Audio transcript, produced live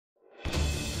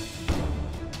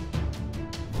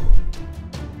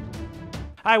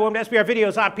Hi, welcome to SBR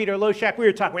Videos. I'm Peter Loshak. We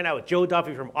are talking right now with Joe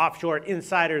Duffy from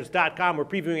OffshoreInsiders.com. We're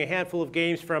previewing a handful of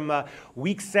games from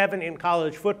Week 7 in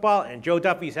college football, and Joe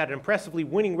Duffy's had an impressively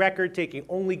winning record, taking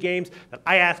only games that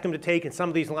I asked him to take, and some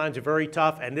of these lines are very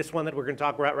tough, and this one that we're going to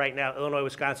talk about right now, Illinois,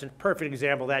 Wisconsin, perfect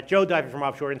example of that. Joe Duffy from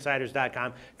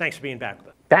OffshoreInsiders.com. Thanks for being back with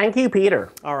us. Thank you, Peter.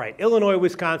 All right, Illinois,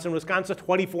 Wisconsin. Wisconsin,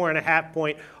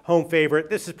 24.5-point home favorite.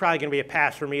 This is probably going to be a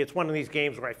pass for me. It's one of these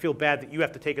games where I feel bad that you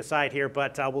have to take a side here,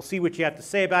 but we'll see what you have to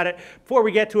say about it. Before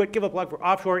we get to it, give a plug for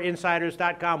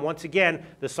OffshoreInsiders.com. Once again,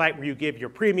 the site where you give your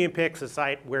premium picks, the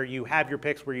site where you have your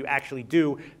picks, where you actually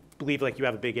do believe like you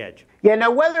have a big edge. Yeah,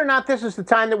 now whether or not this is the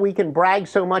time that we can brag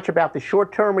so much about the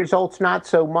short-term results, not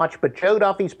so much, but Joe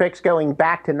Duffy's picks going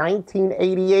back to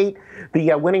 1988.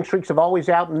 The winning streaks have always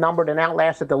outnumbered and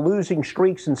outlasted the losing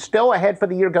streaks, and still ahead for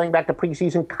the year going back to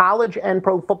preseason, college and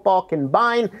pro football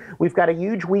combined. We've got a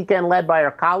huge weekend led by our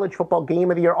college football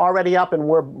game of the year already up, and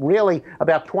we're really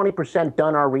about 20%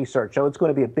 done our research, so it's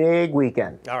going to be a big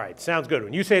weekend. All right, sounds good.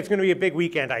 When you say it's going to be a big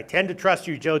weekend, I tend to trust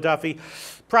you, Joe Duffy.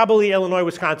 Probably Illinois,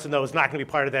 Wisconsin, though, is not going to be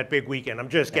part of that big weekend. I'm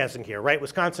just guessing here, right?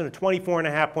 Wisconsin, a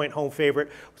 24.5-point home favorite.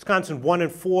 Wisconsin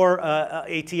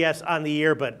 1-4 ATS on the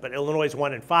year, but Illinois is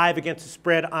 1-5 against the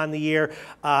spread on the year.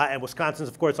 And Wisconsin's,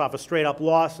 of course, off a straight-up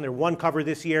loss, and their one cover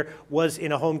this year was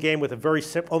in a home game with a very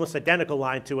almost identical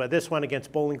line to this one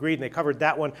against Bowling Green. They covered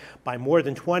that one by more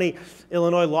than 20.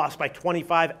 Illinois lost by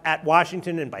 25 at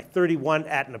Washington and by 31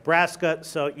 at Nebraska.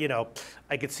 So, you know,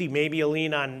 I could see maybe a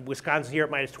lean on Wisconsin here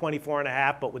at minus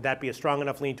 24.5, but would that be a strong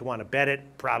enough lean to want to bet it?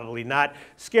 Probably not.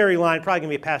 Scary line, probably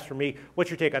going to be a pass for me. What's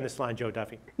your take on this line, Joe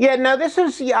Duffy? Yeah, no, this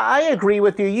is, I agree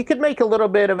with you. You could make a little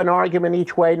bit of an argument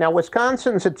each way. Now,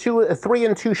 Wisconsin's a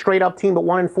 3-2 straight-up team, but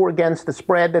 1-4 against the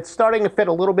spread. That's starting to fit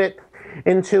a little bit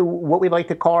into what we like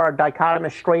to call our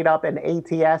dichotomous straight-up and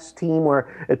ATS team,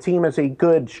 where a team has a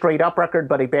good straight-up record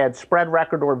but a bad spread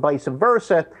record, or vice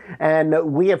versa.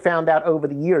 And we have found out over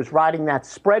the years riding that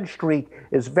spread streak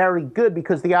is very good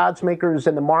because the odds makers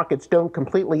and the markets don't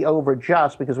completely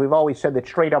overadjust, because we've always said that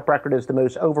straight-up record is the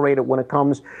most overrated when it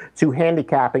comes to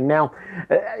handicapping. Now,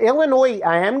 Illinois,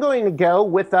 I am going to go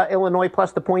with Illinois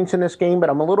plus the points in this game, but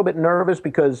I'm a little bit nervous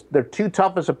because their two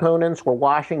toughest opponents were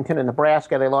Washington and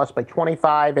Nebraska. They lost by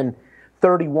 25 and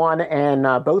 31,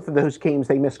 and both of those games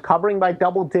they missed covering by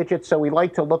double digits. So we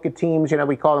like to look at teams, you know,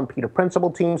 we call them Peter Principle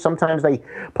teams. Sometimes they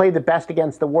play the best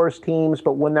against the worst teams,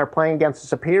 but when they're playing against a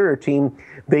superior team,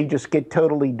 they just get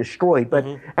totally destroyed. But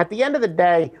at the end of the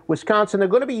day, Wisconsin, they're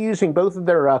going to be using both of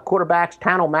their quarterbacks,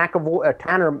 Tanner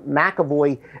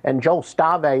McAvoy and Joel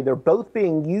Stave. They're both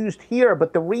being used here,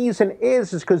 but the reason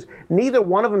is because neither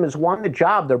one of them has won the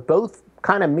job. They're both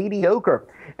kind of mediocre.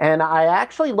 And I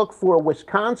actually look for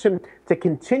Wisconsin to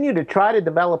continue to try to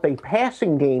develop a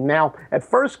passing game. Now, at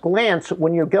first glance,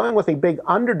 when you're going with a big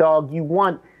underdog, you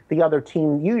want the other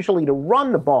team usually to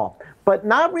run the ball. But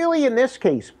not really in this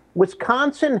case.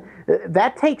 Wisconsin,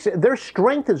 their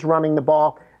strength is running the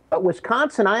ball. But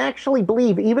Wisconsin, I actually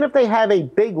believe, even if they have a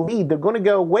big lead, they're going to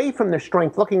go away from their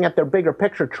strength, looking at their bigger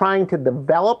picture, trying to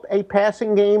develop a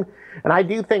passing game. And I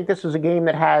do think this is a game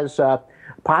that has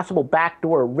possible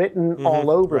backdoor written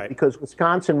all over it, because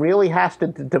Wisconsin really has to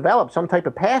develop some type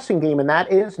of passing game, and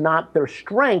that is not their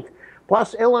strength.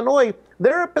 Plus, Illinois,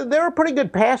 they're a pretty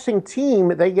good passing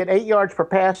team. They get 8 yards per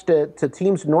pass to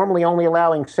teams normally only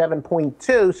allowing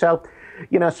 7.2. So,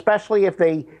 you know, especially if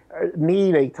they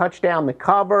need a touchdown to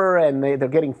cover and they're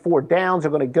getting 4 downs, they're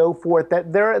going to go for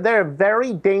it. They're a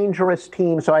very dangerous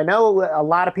team. So I know a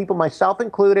lot of people, myself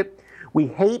included, we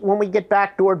hate when we get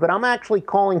backdoored, but I'm actually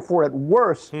calling for, at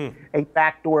worst, a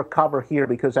backdoor cover here,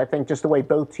 because I think just the way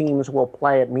both teams will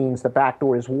play, it means the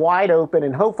backdoor is wide open,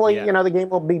 and hopefully, you know, the game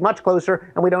will be much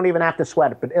closer, and we don't even have to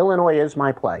sweat it. But Illinois is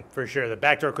my play. For sure. The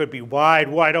backdoor could be wide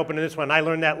open in this one. I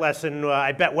learned that lesson.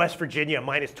 I bet West Virginia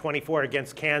minus 24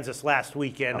 against Kansas last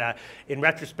weekend. In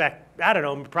retrospect, I don't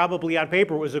know, probably on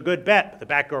paper it was a good bet. The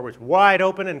backdoor was wide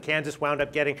open, and Kansas wound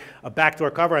up getting a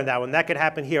backdoor cover on that one. That could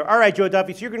happen here. All right, Joe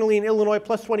Duffy, so you're going to lean Illinois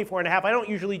plus 24.5. I don't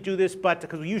usually do this, but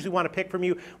because we usually want to pick from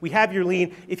you, we have your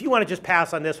lean. If you want to just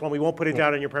pass on this one, we won't put it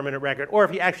down on your permanent record. Or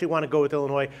if you actually want to go with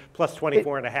Illinois plus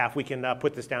 24.5, we can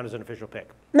put this down as an official pick.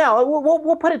 No,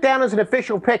 we'll put it down as an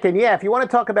official pick. And yeah, if you want to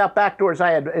talk about backdoors, I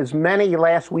had as many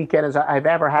last weekend as I've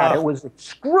ever had. It was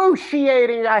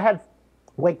excruciating. I had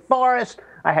Wake Forest,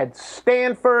 I had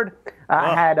Stanford,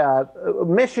 I had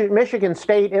Michigan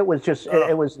State. It was just,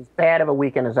 it was as bad of a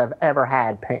weekend as I've ever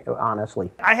had, honestly.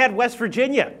 I had West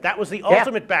Virginia. That was the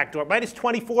ultimate backdoor. Minus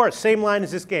 24, same line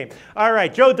as this game. All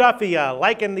right, Joe Duffy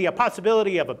liking the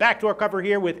possibility of a backdoor cover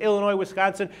here with Illinois,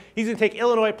 Wisconsin. He's going to take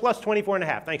Illinois plus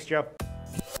 24.5. Thanks, Joe.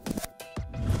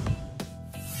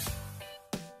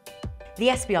 The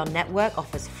SBR network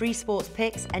offers free sports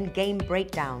picks and game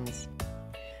breakdowns,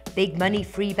 big money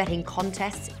free betting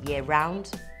contests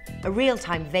year-round, a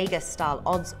real-time Vegas-style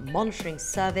odds monitoring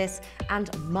service,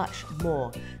 and much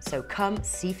more. So come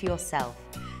see for yourself.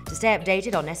 To stay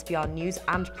updated on SBR news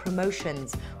and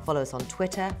promotions, follow us on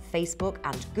Twitter, Facebook,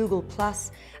 and Google+,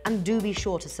 and do be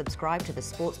sure to subscribe to the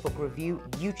Sportsbook Review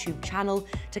YouTube channel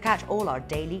to catch all our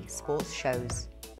daily sports shows.